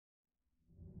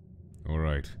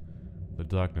Alright. The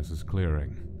darkness is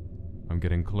clearing. I'm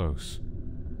getting close.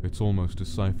 It's almost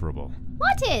decipherable.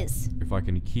 What is? If I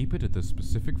can keep it at this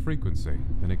specific frequency,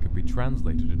 then it could be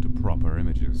translated into proper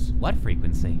images. What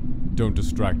frequency? Don't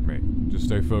distract me. Just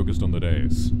stay focused on the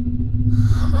days.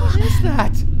 What is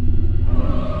that?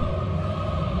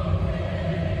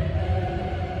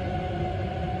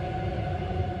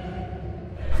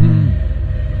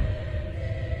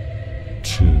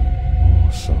 Two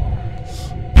more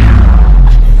songs.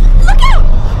 Look out!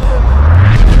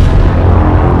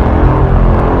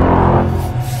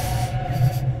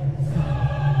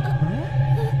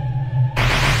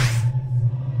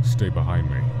 Stay behind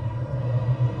me.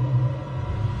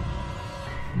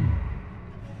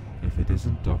 If it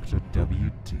isn't Dr.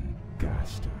 W.D.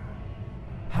 Gaster.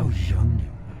 How young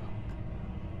you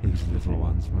look. These little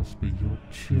ones must be your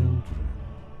children.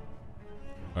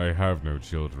 I have no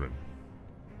children.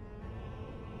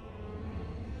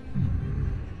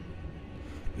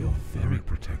 You're very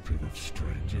protective of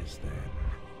strangers, then.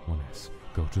 1S,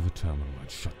 go to the terminal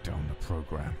and shut down the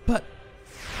program. But...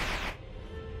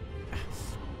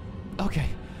 Okay.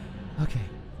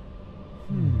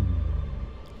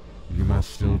 You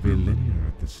must still be linear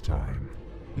at this time.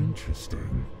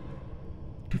 Interesting.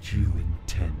 Did you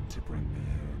intend to bring me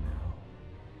here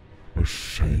now? A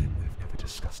shame we've never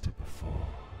discussed it before.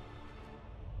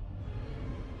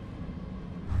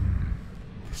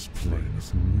 This plane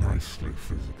is nicely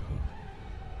physical.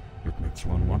 It makes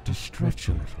one want to stretch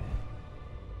a little.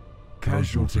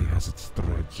 Casualty has its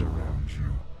threads around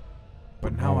you.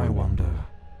 But now I wonder,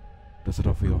 does it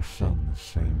offer your son the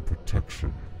same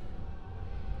protection?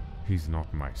 He's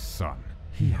not my son.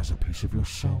 He has a piece of your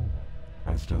soul,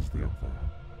 as does the other.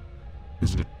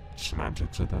 Isn't it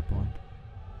semantics at that point?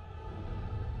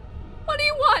 What do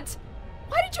you want?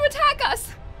 Why did you attack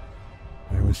us?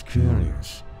 I was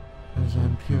curious, as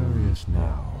I'm curious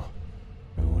now.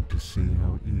 I want to see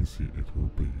how easy it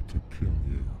will be to kill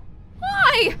you.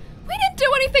 Why? We didn't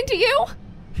do anything to you!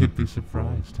 You'd be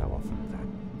surprised how often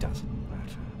that doesn't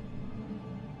matter.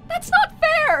 That's not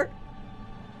fair!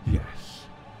 Yes,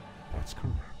 that's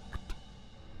correct.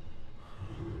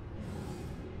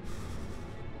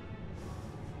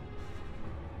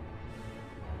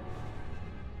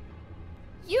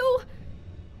 You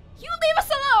leave us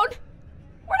alone!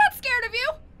 We're not scared of you!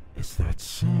 Is that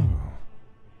so?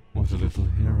 What a little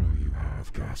hero you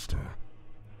have, Gaster.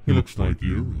 He looks like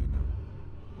you know.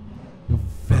 You're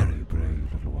very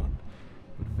brave, little one,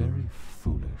 but very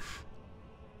foolish.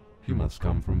 You must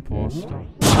come from poor stock.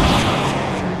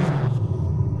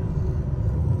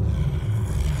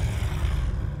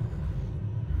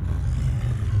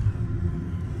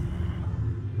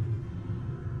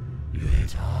 You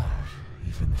hit hard,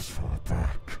 even this far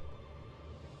back.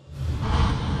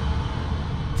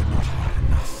 But not hard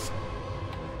enough.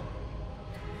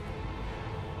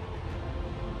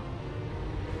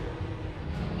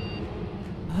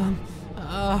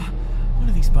 One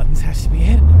of these buttons has to be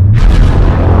hit.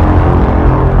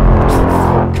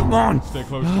 Come on! Stay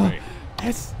close to me.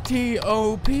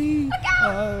 S-T-O-P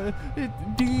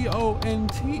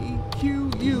D-O-N-T-Q-U-I-T.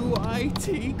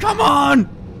 Come on!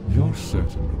 You're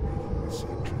certainly making this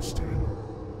interesting.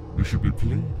 You should be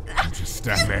pleased. Just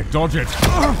stand there, dodge it!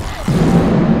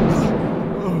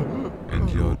 And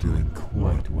you're doing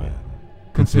quite well,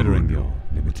 considering your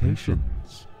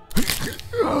limitations.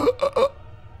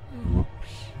 Whoops.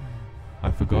 I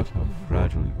forgot how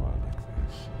fragile you are like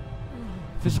this.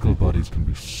 Physical bodies can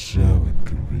be so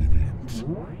inconvenient.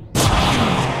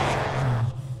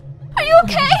 Are you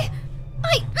okay?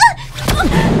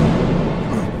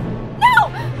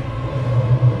 No!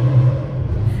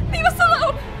 Leave us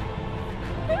alone!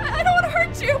 I don't want to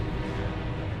hurt you!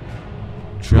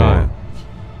 Child,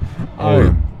 I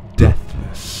am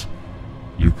deathless.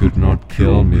 You could not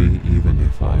kill me even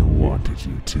if I wanted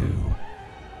you to.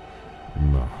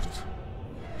 Not.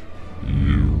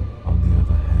 You, on the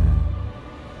other hand,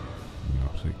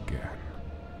 Not again.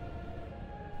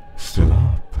 still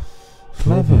up.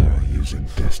 Clever using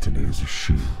destiny as a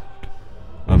shield.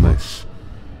 Unless,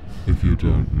 if you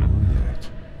don't know yet,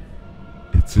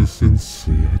 it's a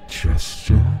sincere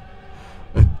gesture.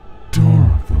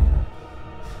 Adorable.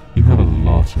 You have a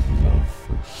lot of love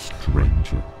for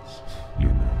strangers, you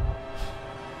know.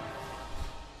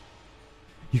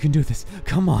 You can do this.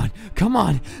 Come on. Come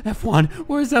on. F1.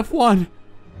 Where's F1?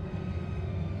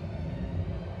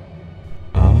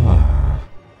 Ah.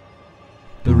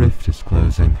 The rift is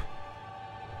closing.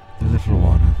 The little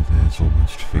one over there's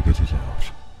almost figured it out.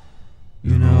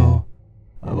 You know,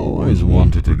 I've always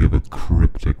wanted to give a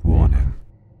cryptic warning.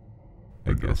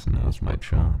 I guess now's my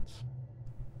chance.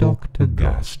 Dr.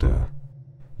 Gaster,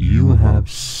 you have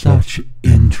such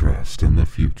interest in the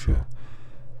future,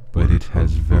 but it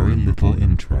has very little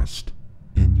interest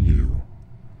in you.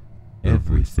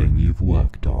 Everything you've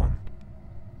worked on,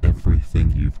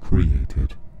 everything you've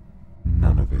created,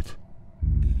 none of it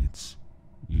needs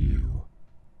you.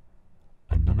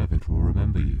 And none of it will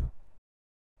remember you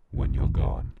when you're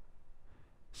gone.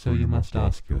 So you must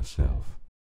ask yourself,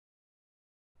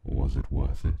 was it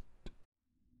worth it?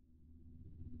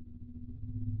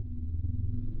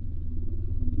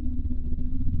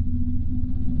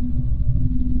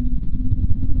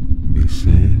 Be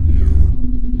seeing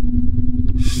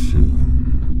you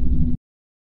soon.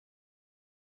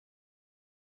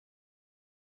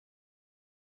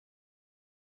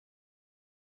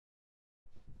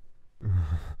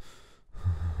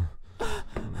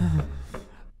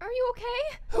 Are you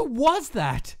okay? Who was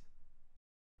that?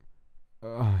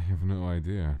 I have no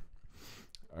idea.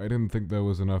 I didn't think there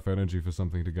was enough energy for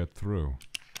something to get through.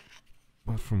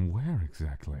 But from where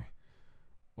exactly?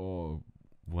 Or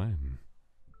when?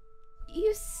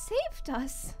 You saved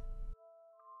us.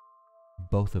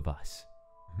 Both of us.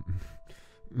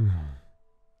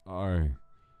 I've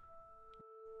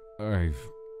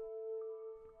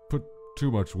put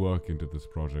too much work into this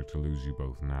project to lose you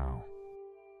both now.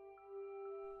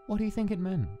 What do you think it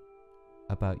meant?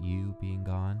 About you being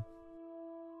gone?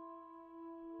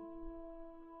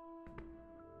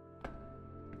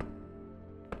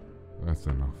 That's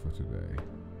enough for today.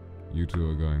 You two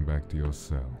are going back to your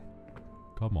cell.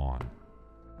 Come on.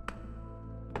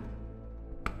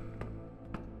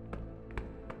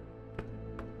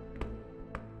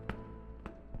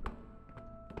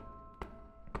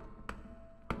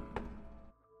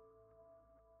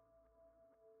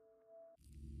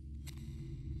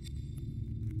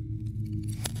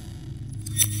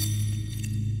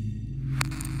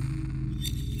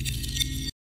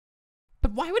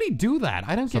 But why would he do that?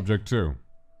 I don't get... Subject 2.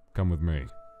 Come with me.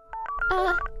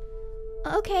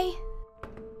 Okay.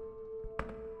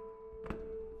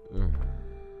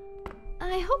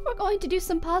 I hope we're going to do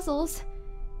some puzzles.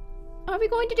 Are we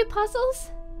going to do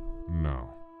puzzles?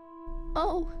 No.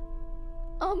 Oh.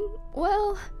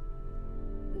 Well...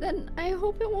 Then I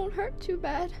hope it won't hurt too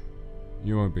bad.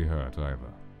 You won't be hurt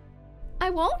either. I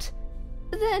won't?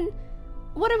 Then,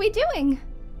 what are we doing?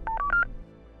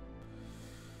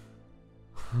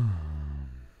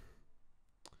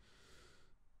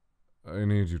 I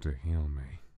need you to heal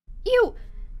me.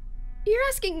 You're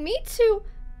asking me to...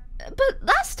 But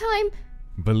last time...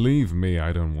 Believe me,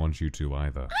 I don't want you to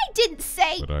either. I didn't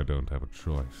say... But I don't have a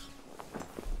choice.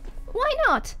 Why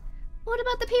not? What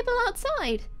about the people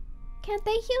outside? Can't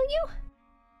they heal you?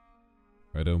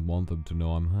 I don't want them to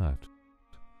know I'm hurt.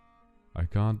 I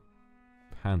can't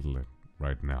handle it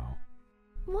right now.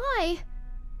 Why?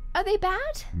 Are they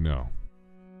bad? No.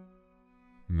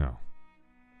 No.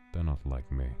 They're not like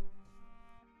me.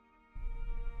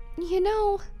 You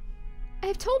know,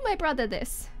 I've told my brother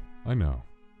this. I know.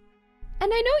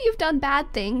 And I know you've done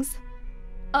bad things.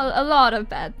 A lot of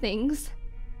bad things.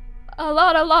 A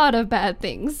lot of bad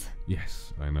things.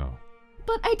 Yes, I know.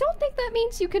 But I don't think that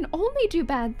means you can only do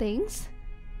bad things.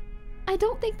 I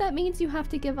don't think that means you have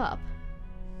to give up.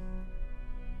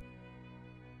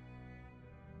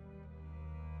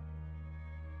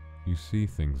 You see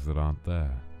things that aren't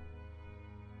there.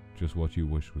 Just what you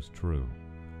wish was true.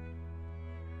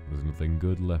 There's nothing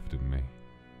good left in me.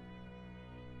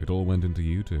 It all went into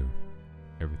you two.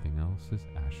 Everything else is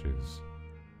ashes.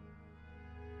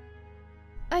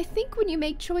 I think when you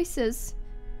make choices,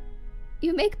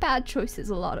 you make bad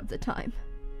choices a lot of the time.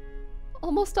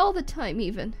 Almost all the time,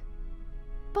 even.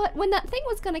 But when that thing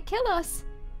was gonna kill us,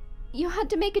 you had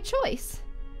to make a choice.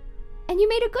 And you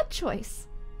made a good choice.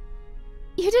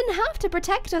 You didn't have to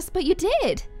protect us, but you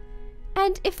did.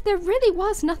 And if there really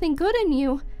was nothing good in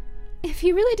you, if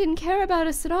you really didn't care about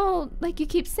us at all, like you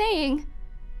keep saying,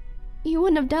 you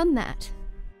wouldn't have done that.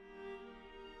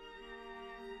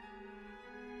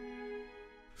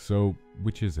 So,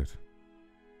 which is it?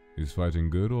 Is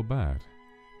fighting good or bad?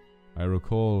 I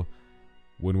recall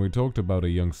when we talked about a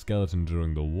young skeleton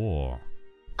during the war.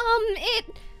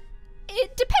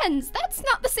 It depends. That's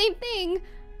not the same thing.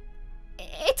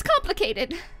 It's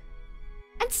complicated.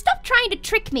 And stop trying to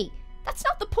trick me. That's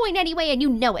not the point anyway, and you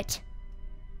know it.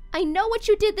 I know what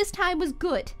you did this time was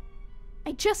good.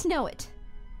 I just know it.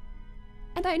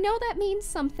 And I know that means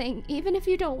something, even if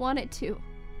you don't want it to.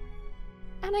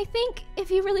 And I think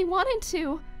if you really wanted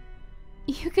to,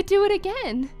 you could do it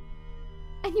again.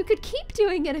 And you could keep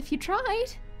doing it if you tried.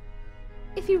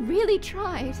 If you really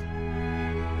tried.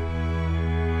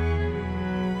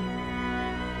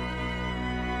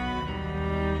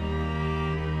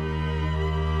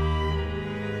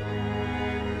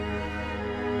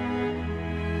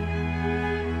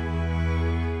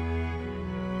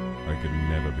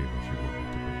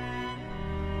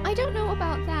 I don't know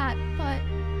about that, but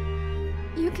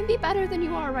you can be better than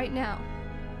you are right now.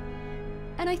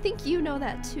 And I think you know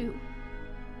that too.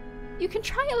 You can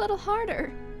try a little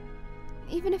harder,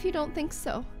 even if you don't think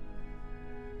so.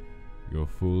 You're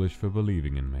foolish for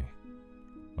believing in me.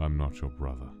 I'm not your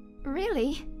brother.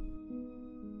 Really?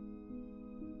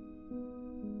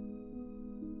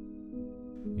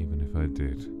 Even if I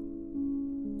did.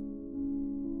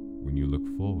 When you look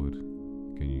forward,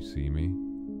 can you see me?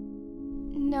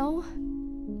 No.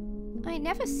 I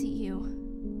never see you.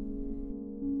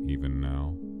 Even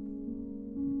now?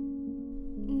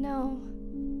 No.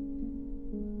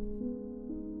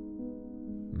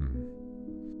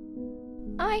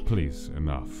 Please,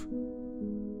 enough.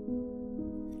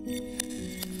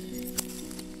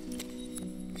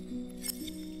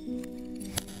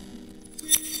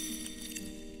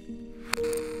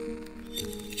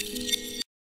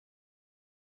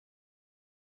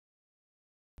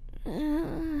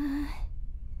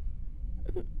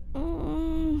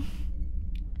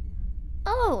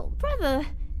 Oh, brother,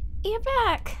 you're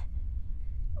back.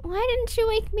 Why didn't you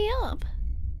wake me up?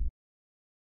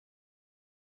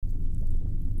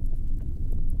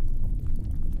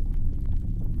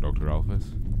 Dr.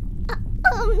 Alphys?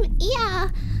 Yeah.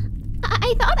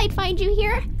 I thought I'd find you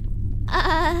here.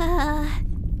 Hi.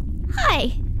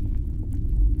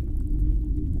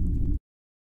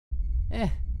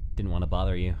 Didn't want to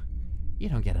bother you. You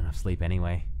don't get enough sleep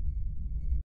anyway.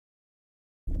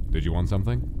 Did you want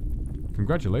something?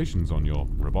 Congratulations on your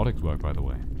robotics work, by the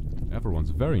way. Everyone's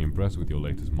very impressed with your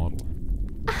latest model.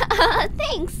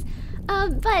 Thanks.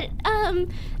 But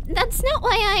that's not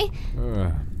why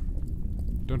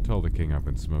Don't tell the king I've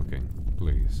been smoking,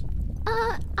 please.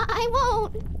 I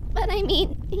won't. But I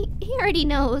mean, he already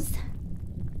knows.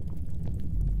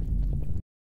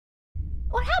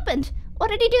 What happened? What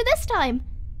did he do this time?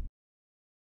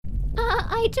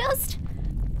 I just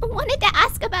wanted to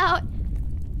ask about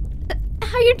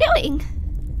how you're doing.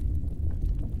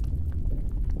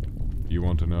 You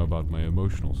want to know about my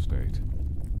emotional state?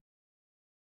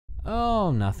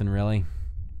 Oh, nothing really.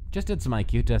 Just did some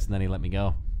IQ tests and then he let me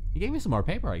go. He gave me some more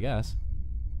paper, I guess.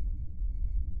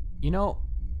 You know,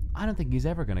 I don't think he's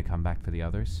ever gonna come back for the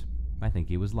others. I think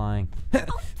he was lying. Oh,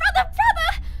 brother!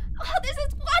 Oh, this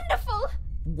is wonderful!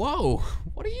 Whoa!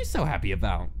 What are you so happy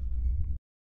about?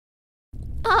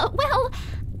 Well,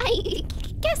 I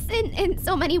guess in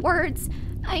so many words,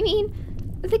 I mean,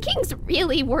 the king's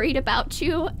really worried about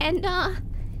you, and,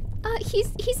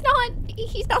 he's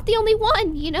not the only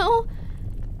one, you know?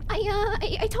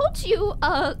 I told you,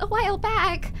 a while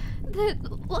back that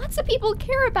lots of people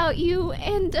care about you,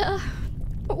 and,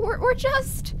 we're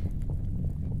just...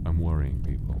 I'm worrying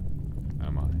people,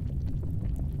 am I?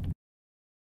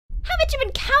 Haven't you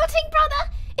been counting,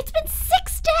 brother? It's been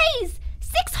 6 days!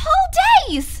 6 whole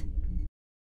days!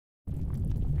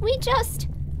 We just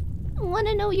want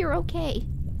to know you're okay.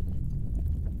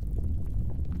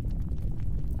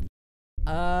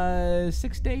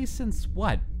 6 days since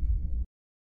what?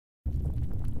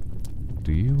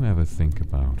 Do you ever think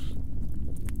about...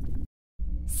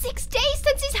 6 days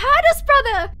since he's hurt us,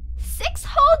 brother! 6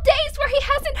 whole days where he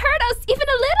hasn't hurt us even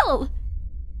a little!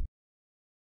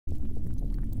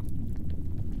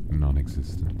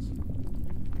 non-existence?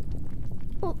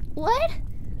 What?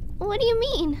 What do you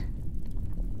mean?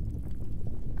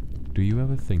 Do you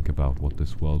ever think about what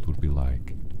this world would be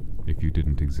like if you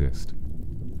didn't exist?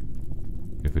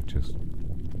 If it just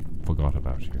forgot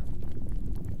about you?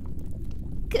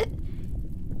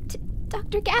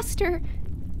 Dr. Gaster.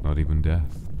 Not even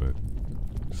death, but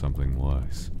something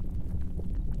worse.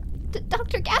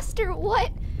 Dr. Gaster,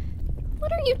 what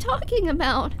are you talking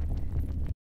about?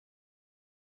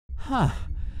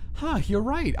 You're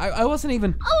right. I wasn't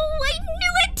even... Oh, I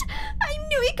knew it! I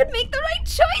knew he could make the right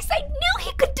choice! I knew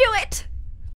he could do it!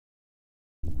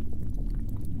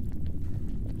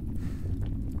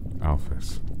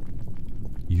 Alphys,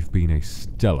 you've been a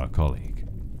stellar colleague.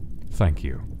 Thank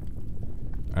you.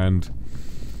 And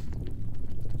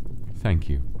thank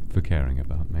you for caring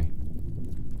about me.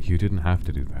 You didn't have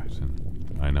to do that,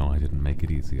 and I know I didn't make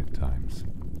it easy at times.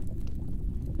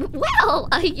 Well,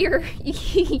 you're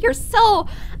so...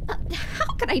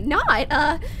 how could I not?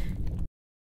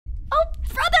 Oh,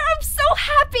 brother, I'm so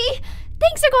happy!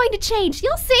 Things are going to change,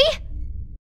 you'll see!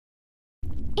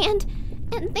 And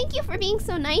thank you for being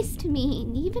so nice to me,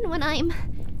 even when I'm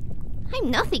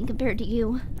nothing compared to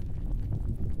you.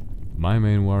 My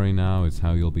main worry now is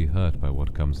how you'll be hurt by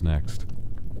what comes next.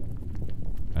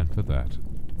 And for that,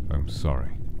 I'm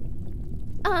sorry.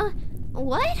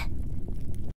 What?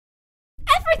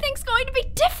 Everything's going to be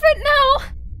different now!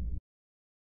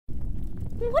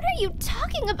 What are you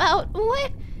talking about?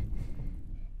 What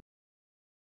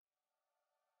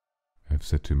I've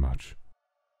said too much.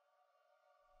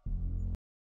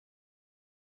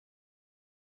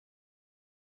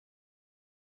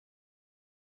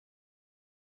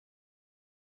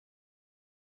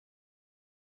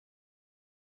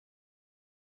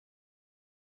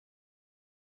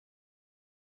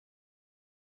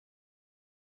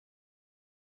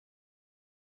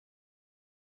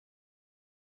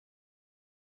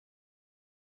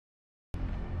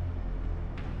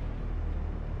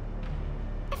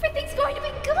 Everything's going to be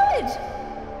good!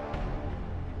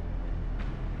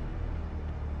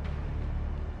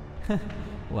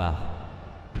 Well,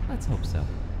 let's hope so.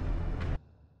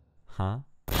 Huh?